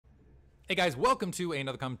Hey guys, welcome to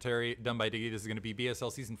another commentary done by Diggity. This is going to be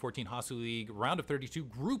BSL Season 14 Hasuleague Round of 32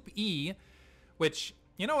 Group E, which,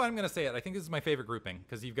 you know what, I'm going to say it. I think this is my favorite grouping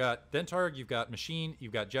because you've got Dentarg, you've got Machine,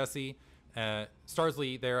 you've got Jesse,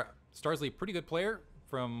 Starsley there. Starsley, pretty good player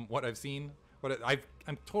from what I've seen.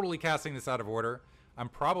 I'm totally casting this out of order. I'm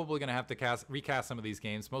probably going to have to recast some of these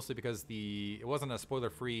games, mostly because it wasn't a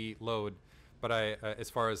spoiler-free load, but as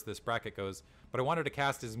far as this bracket goes. But I wanted to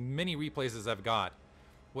cast as many replays as I've got.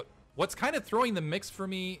 What's kind of throwing the mix for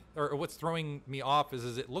me, or what's throwing me off,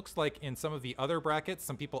 is it looks like in some of the other brackets,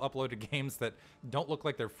 some people uploaded games that don't look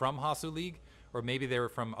like they're from Hasuleague, or maybe they were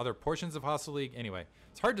from other portions of Hasuleague. Anyway,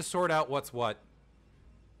 it's hard to sort out what's what.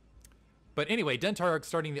 But anyway, Dentarg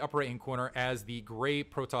starting the upper right-hand corner as the Gray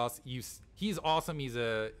Protoss. He's awesome. He's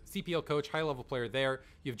a CPL coach, high-level player there.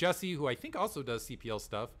 You have Jesse, who I think also does CPL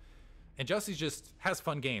stuff. And Jesse just has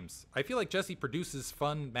fun games. I feel like Jesse produces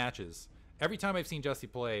fun matches. Every time I've seen Jesse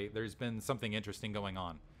play, there's been something interesting going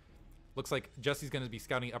on. Looks like Jesse's going to be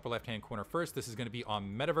scouting upper left-hand corner first. This is going to be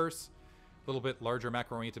on Metaverse. A little bit larger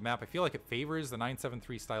macro-oriented map. I feel like it favors the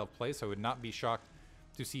 973 style of play, so I would not be shocked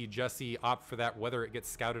to see Jesse opt for that, whether it gets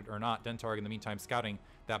scouted or not. Dentarg, in the meantime, scouting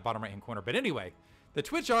that bottom right-hand corner. But anyway, the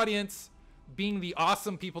Twitch audience, being the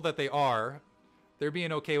awesome people that they are, they're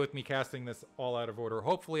being okay with me casting this all out of order.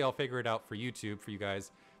 Hopefully, I'll figure it out for YouTube for you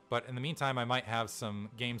guys. But in the meantime, I might have some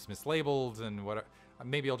games mislabeled and what.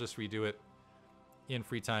 Maybe I'll just redo it in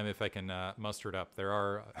free time if I can muster it up. There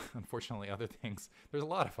are, unfortunately, other things. There's a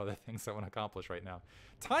lot of other things I want to accomplish right now.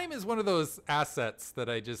 Time is one of those assets that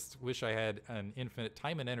I just wish I had an infinite.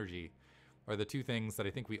 Time and energy are the two things that I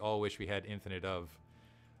think we all wish we had infinite of.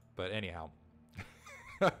 But anyhow.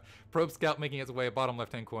 Probe Scout making its way bottom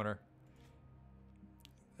left-hand corner.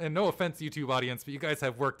 And no offense, YouTube audience, but you guys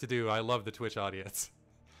have work to do. I love the Twitch audience.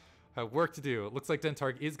 Work to do. It looks like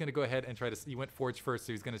Dentarg is going to go ahead and try to... He went Forge first,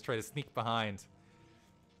 so he's going to try to sneak behind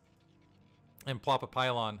and plop a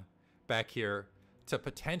pylon back here to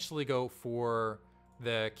potentially go for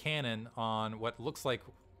the cannon on what looks like...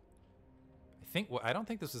 I don't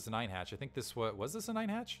think this was a 9-hatch. I think this was this a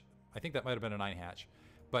 9-hatch? I think that might have been a 9-hatch.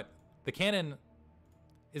 But the cannon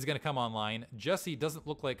is going to come online. Jesse doesn't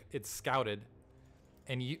look like it's scouted.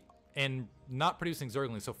 And not producing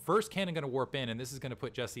Zerglings. So first cannon going to warp in, and this is going to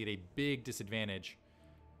put Jesse at a big disadvantage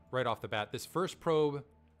right off the bat. This first probe,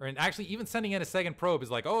 and actually even sending in a second probe is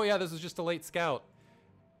like, oh yeah, this was just a late scout.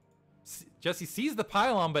 Jesse sees the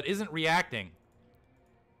pylon but isn't reacting.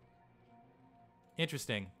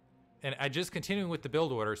 Interesting. And I just continuing with the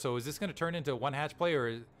build order. So is this going to turn into a 1-hatch play, or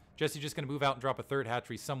is Jesse just going to move out and drop a 3rd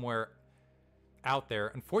hatchery somewhere out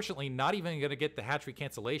there? Unfortunately, not even going to get the hatchery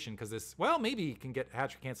cancellation because this... Well, maybe he can get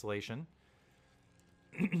hatchery cancellation.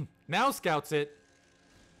 Now scouts it.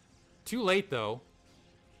 Too late, though.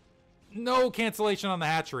 No cancellation on the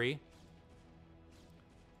hatchery.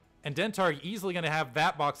 And Dentarg easily going to have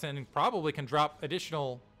that box in and probably can drop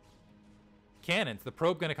additional cannons. The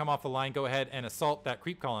probe going to come off the line, go ahead and assault that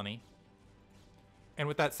creep colony. And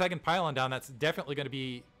with that second pylon down, that's definitely going to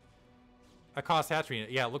be a cost hatchery.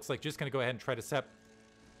 Yeah, it looks like just going to go ahead and try to set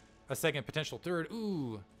a second potential 3rd.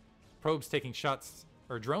 Ooh. Probes taking shots,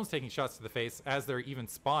 or drones taking shots to the face as they're even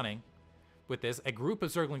spawning with this. A group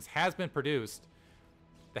of Zerglings has been produced.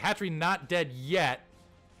 The hatchery not dead yet.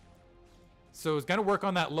 So it's going to work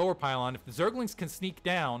on that lower pylon. If the Zerglings can sneak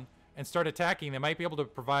down and start attacking, they might be able to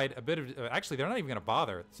provide a bit of... actually, they're not even going to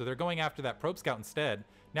bother. So they're going after that Probe Scout instead.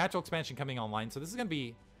 Natural expansion coming online. So this is going to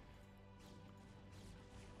be...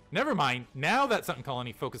 Never mind. Now that Sunken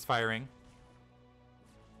Colony focus firing.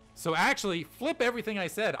 So actually, flip everything I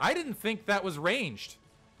said. I didn't think that was ranged.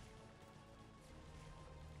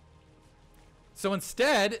 So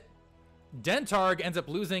instead, Dentarg ends up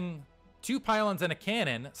losing 2 pylons and a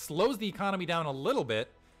cannon. Slows the economy down a little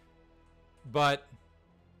bit. But...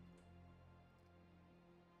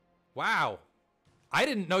 Wow. I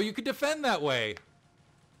didn't know you could defend that way.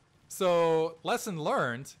 So, lesson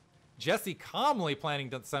learned... Jesse calmly planning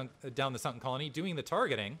down the Sunken Colony, doing the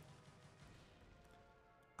targeting.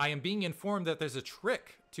 I am being informed that there's a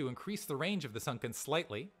trick to increase the range of the Sunken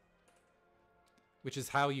slightly, which is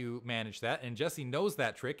how you manage that. And Jesse knows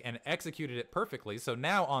that trick and executed it perfectly. So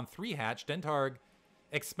now on 3-hatch, Dentarg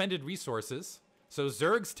expended resources. So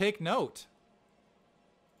Zergs take note.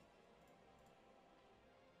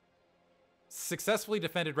 Successfully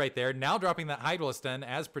defended right there. Now dropping that Hydraliston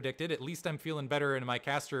as predicted. At least I'm feeling better in my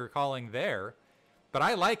caster calling there. But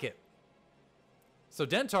I like it. So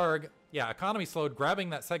Dentarg, yeah, economy slowed, grabbing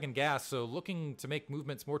that second gas. So looking to make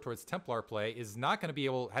movements more towards Templar play. Is not going to be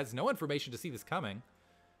able... Has no information to see this coming.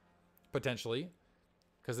 Potentially.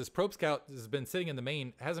 Because this Probe Scout has been sitting in the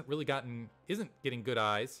main. Hasn't really gotten... Isn't getting good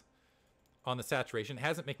eyes. on the saturation.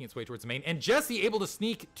 Hasn't making its way towards the main. And Jesse able to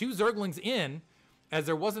sneak 2 Zerglings in as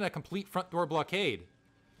there wasn't a complete front door blockade.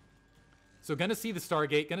 So going to see the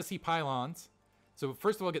Stargate, going to see pylons. So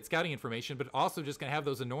first of all, get scouting information, but also just going to have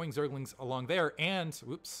those annoying Zerglings along there. And,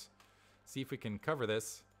 whoops, see if we can cover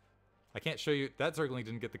this. I can't show you. That Zergling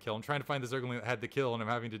didn't get the kill. I'm trying to find the Zergling that had the kill, and I'm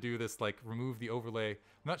having to do this, like, remove the overlay. I'm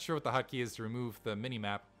not sure what the hotkey is to remove the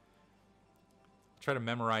mini-map. Try to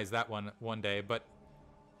memorize that one day, but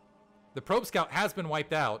the Probe Scout has been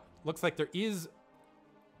wiped out. Looks like there is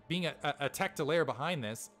being a tech to layer behind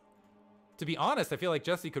this. To be honest, I feel like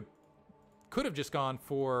Jesse could have just gone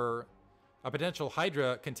for a potential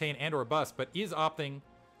Hydra contain and or bust, but is opting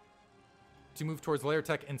to move towards layer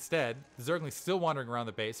tech instead. The Zergling's still wandering around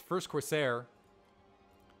the base. First Corsair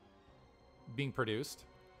being produced.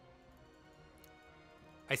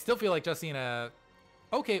 I still feel like Jesse in a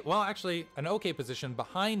okay, well, actually, an okay position,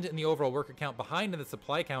 behind in the overall worker count, behind in the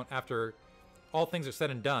supply count after all things are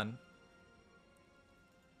said and done.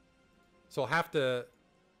 So I'll have to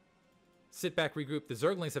sit back, regroup. The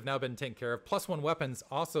Zerglings have now been taken care of. +1 weapons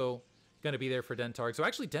also going to be there for Dentarg. So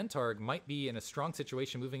actually, Dentarg might be in a strong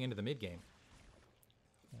situation moving into the mid-game.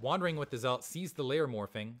 Wandering with the Zealot, sees the layer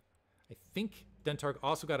morphing. I think Dentarg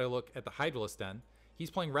also got a look at the Hydralisk Den. He's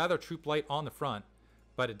playing rather troop light on the front,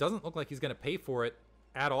 but it doesn't look like he's going to pay for it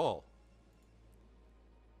at all.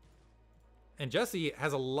 And Jesse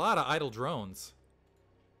has a lot of idle drones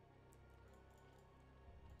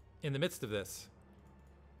in the midst of this.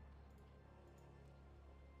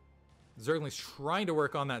 Zergling's trying to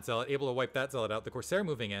work on that Zealot, able to wipe that Zealot out. The Corsair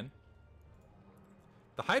moving in.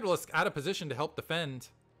 The Hydralisk out of position to help defend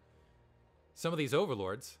some of these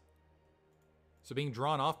Overlords. So being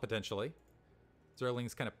drawn off potentially.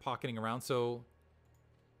 Zergling's kind of pocketing around. So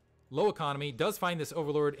low economy. Does find this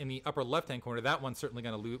Overlord in the upper left-hand corner. That one's certainly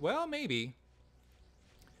going to loot. Well, maybe.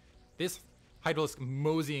 This Hydralisk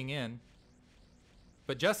moseying in.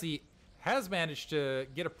 But Jesse has managed to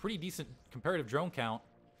get a pretty decent comparative drone count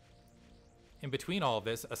in between all of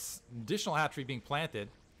this. Additional hatchery being planted.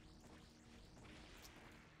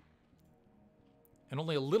 And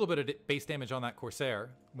only a little bit of base damage on that Corsair.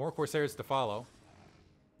 More Corsairs to follow.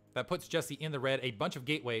 That puts Jesse in the red. A bunch of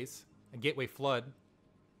gateways. A gateway flood.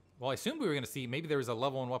 Well, I assumed we were going to see maybe there was a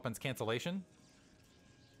level 1 weapons cancellation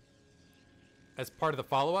as part of the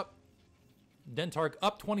follow-up. Dentarg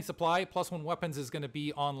up 20 supply. +1 weapons is going to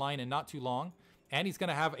be online in not too long. And he's going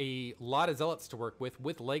to have a lot of Zealots to work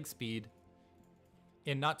with leg speed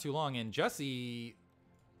in not too long. And Jesse,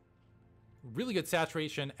 really good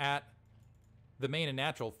saturation at the main and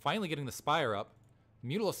natural. Finally getting the Spire up.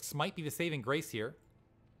 Mutalisks might be the saving grace here.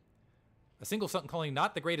 A single Sunken Colony,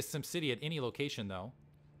 not the greatest SimCity at any location, though.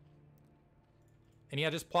 And yeah,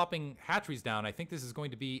 just plopping hatcheries down. I think this is going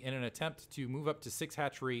to be in an attempt to move up to 6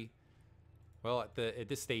 hatchery. Well, at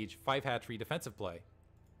this stage, 5 hatchery defensive play.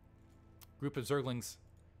 Group of Zerglings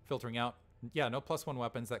filtering out. Yeah, no +1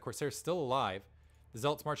 weapons. That Corsair's still alive. The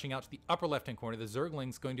Zealot's marching out to the upper left-hand corner. The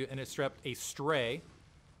Zergling's going to intercept a Stray.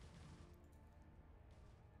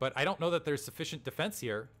 But I don't know that there's sufficient defense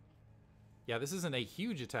here. Yeah, this isn't a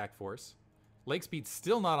huge attack force. Leg speed's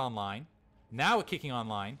still not online. Now it's kicking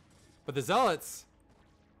online. But the Zealots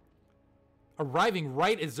arriving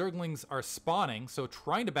right as Zerglings are spawning, so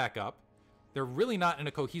trying to back up. They're really not in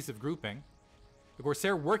a cohesive grouping. The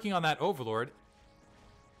Corsair working on that Overlord.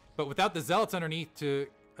 But without the Zealots underneath to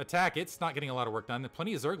attack, it's not getting a lot of work done.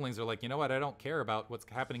 Plenty of Zerglings are like, you know what, I don't care about what's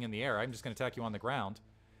happening in the air. I'm just going to attack you on the ground.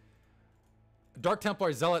 Dark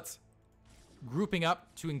Templar Zealots grouping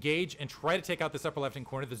up to engage and try to take out this upper left-hand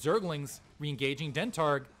corner. The Zerglings re-engaging.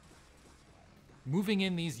 Dentarg moving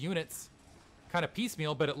in these units kind of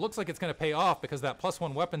piecemeal, but it looks like it's going to pay off because that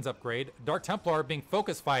 +1 weapons upgrade. Dark Templar being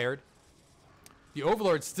focus fired. The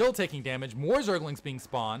Overlord still taking damage. More Zerglings being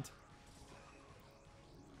spawned.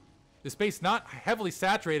 The space not heavily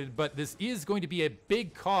saturated, but this is going to be a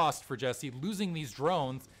big cost for Jesse, losing these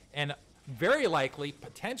drones and very likely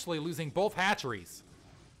potentially losing both hatcheries.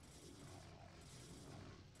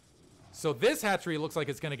 So this hatchery looks like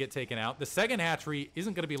it's going to get taken out. The second hatchery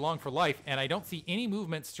isn't going to be long for life, and I don't see any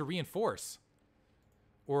movements to reinforce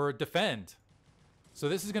or defend. So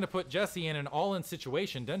this is going to put Jesse in an all-in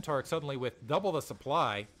situation. Dentarg suddenly with double the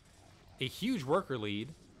supply, a huge worker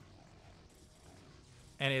lead,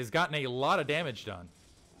 and has gotten a lot of damage done.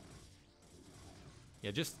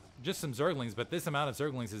 Yeah, just some Zerglings, but this amount of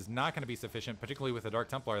Zerglings is not going to be sufficient, particularly with the Dark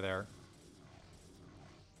Templar there.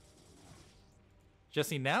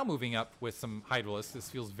 Jesse now moving up with some Hydralisks. This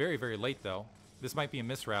feels very, very late, though. This might be a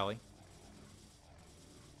miss rally.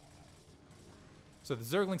 So the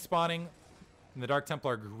Zergling spawning, and the Dark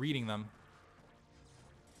Templar greeting them.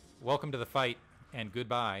 welcome to the fight and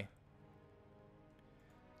goodbye.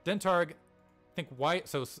 Dentarg, I think why,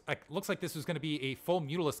 so it looks like this was going to be a full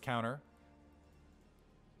Mutalisk counter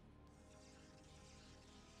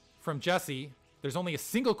from Jesse. There's only a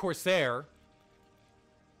single Corsair.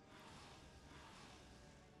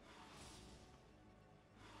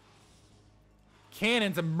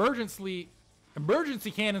 Cannons, emergency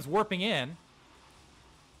cannons warping in.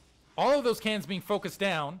 All of those cannons being focused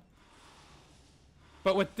down.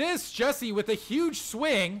 But with this, Jesse with a huge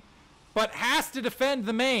swing, but has to defend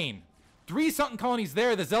the main. 3 Sunken Colonies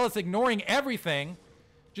there. The Zealots ignoring everything.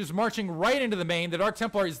 Just marching right into the main. The Dark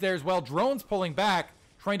Templar is there as well. Drones pulling back,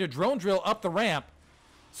 trying to drone drill up the ramp.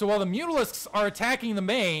 So while the Mutalisks are attacking the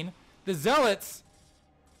main, the Zealots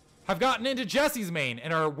have gotten into Jesse's main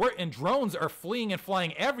and drones are fleeing and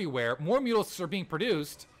flying everywhere. More Mutalisks are being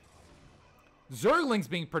produced. Zerglings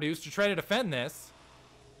being produced to try to defend this.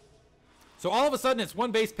 So all of a sudden it's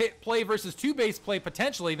 1 base play versus 2 base play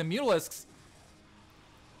potentially. The Mutalisks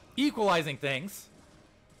equalizing things.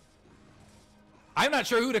 I'm not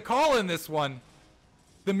sure who to call in this one.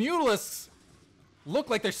 The Mutalisks look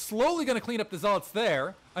like they're slowly going to clean up the Zealots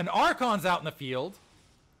there. An Archon's out in the field.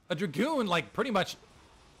 A Dragoon, like pretty much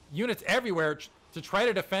units everywhere to try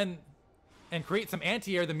to defend and create some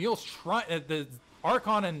anti-air. The Mules the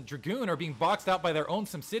Archon and Dragoon are being boxed out by their own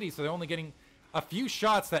SimCity, so they're only getting a few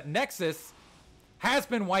shots. That Nexus has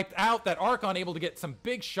been wiped out. That Archon able to get some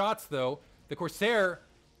big shots, though. The Corsair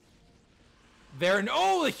there. And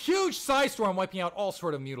oh, a huge Psystorm wiping out all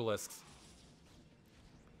sort of Mutalisks.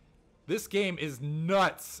 This game is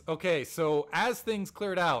nuts. Okay, so as things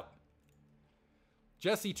cleared out,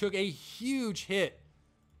 Jesse took a huge hit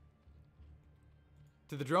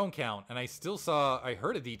to the drone count, and I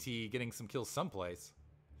heard a DT getting some kills someplace.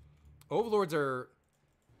 Overlords are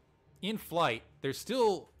in flight. There's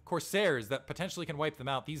still Corsairs that potentially can wipe them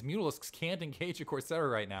out. These Mutalisks can't engage a Corsair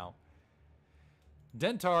right now.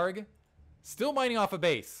 Dentarg, still mining off a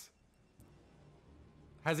base.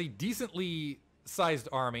 Has a decently sized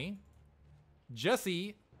army.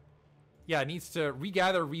 Jesse, yeah, needs to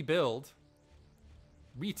regather, rebuild,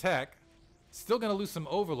 retech. Still going to lose some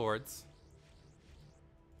Overlords.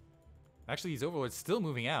 Actually, these Overlords still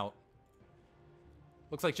moving out.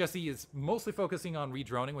 Looks like Jesse is mostly focusing on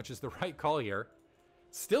redroning, which is the right call here.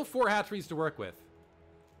 Still 4 hatcheries to work with.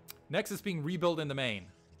 Nexus being rebuilt in the main.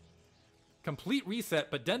 Complete reset,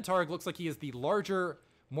 but Dentarg looks like he is the larger,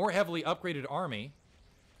 more heavily upgraded army.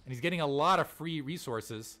 And he's getting a lot of free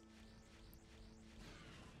resources.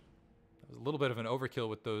 That was a little bit of an overkill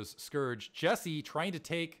with those Scourge. Jesse trying to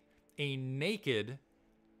take a naked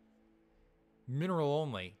mineral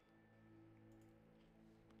only.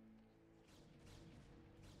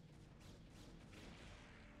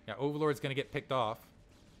 Yeah, Overlord's going to get picked off.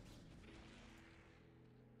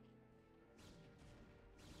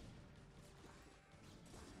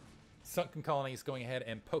 Sunken Colonies going ahead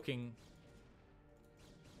and poking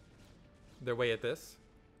their way at this.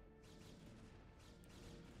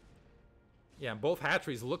 Yeah, and both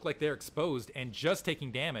hatcheries look like they're exposed and just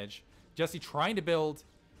taking damage. Jesse trying to build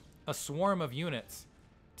a swarm of units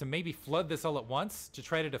to maybe flood this all at once to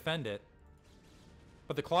try to defend it.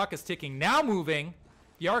 But the clock is ticking. Now moving.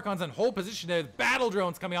 The Archon's in hold position there. Battle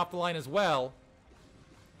drones coming off the line as well.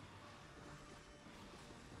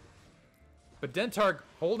 But Dentarg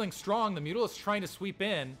holding strong. The Mutalisks trying to sweep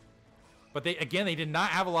in. But they did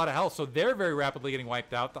not have a lot of health, so they're very rapidly getting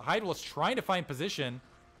wiped out. The Hydralisk trying to find position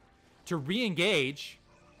to re-engage.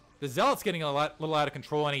 The Zealots getting a little out of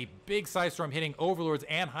control, and a big Psystorm hitting Overlords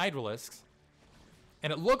and Hydralisks.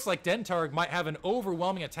 And it looks like Dentarg might have an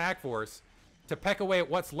overwhelming attack force to peck away at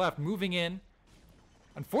what's left, moving in.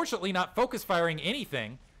 Unfortunately, not focus firing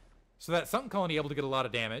anything, so that Sunken Colony able to get a lot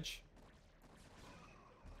of damage.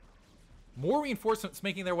 More reinforcements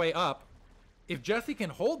making their way up. If Jesse can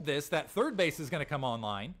hold this, that 3rd base is going to come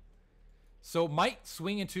online. So might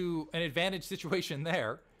swing into an advantage situation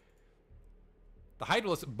there. The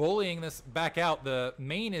Hydralisk bullying this back out. The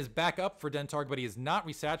main is back up for Dentarg, but he has not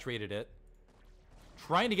resaturated it.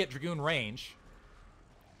 Trying to get Dragoon range.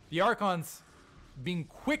 The Archons being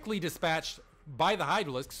quickly dispatched by the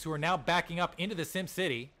Hydralisks, who are now backing up into the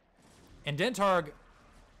SimCity. And Dentarg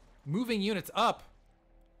moving units up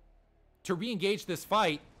to re-engage this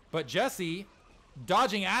fight. But Jesse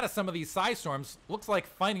dodging out of some of these Psystorms. Looks like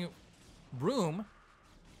finding room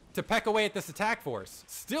to peck away at this attack force.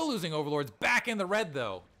 Still losing Overlords. Back in the red,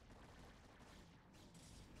 though.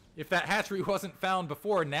 If that hatchery wasn't found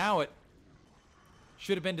before, now it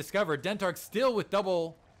should have been discovered. Dentarg still with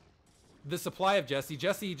double the supply of Jesse.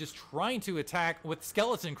 Jesse just trying to attack with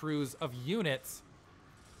skeleton crews of units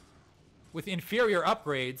with inferior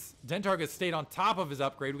upgrades. Dentarg has stayed on top of his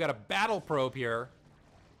upgrade. We got a battle probe here.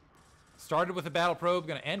 Started with a battle probe,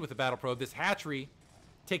 going to end with a battle probe. This hatchery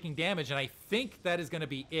taking damage, and I think that is going to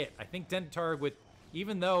be it. I think Dentarg, with,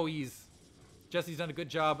 even though Jesse's done a good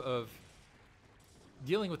job of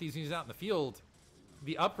dealing with these units out in the field,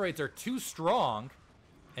 the upgrades are too strong,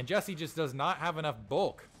 and Jesse just does not have enough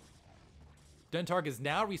bulk. Dentarg has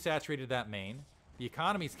now resaturated that main. The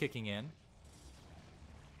economy's kicking in.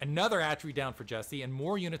 Another hatchery down for Jesse, and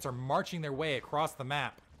more units are marching their way across the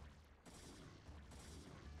map.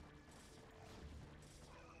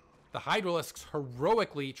 The Hydralisks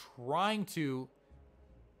heroically trying to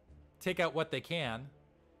take out what they can.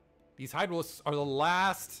 These Hydralisks are the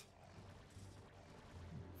last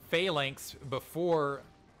phalanx before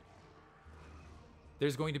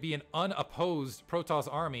there's going to be an unopposed Protoss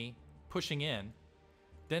army pushing in.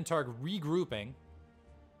 Dentarg regrouping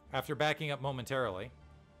after backing up momentarily.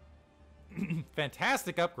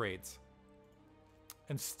 Fantastic upgrades.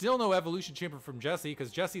 And still no evolution chamber from Jesse, because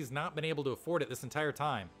Jesse's not been able to afford it this entire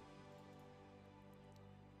time.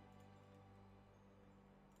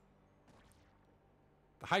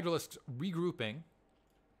 The Hydralisks regrouping.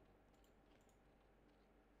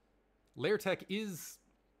 Lair Tech is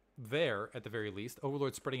there at the very least.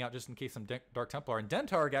 Overlord spreading out just in case some Dark Templar. And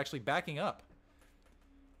Dentarg actually backing up.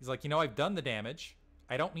 He's like, you know, I've done the damage.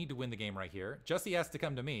 I don't need to win the game right here. Jesse has to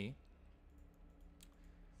come to me.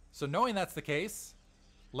 So knowing that's the case,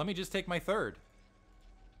 let me just take my third.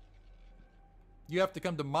 You have to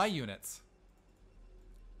come to my units.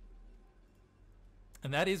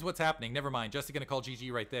 And that is what's happening. Never mind. Jesse going to call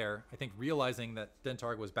GG right there. I think realizing that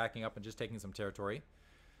Dentarg was backing up and just taking some territory.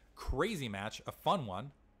 Crazy match. A fun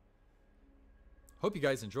one. Hope you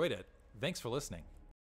guys enjoyed it. Thanks for listening.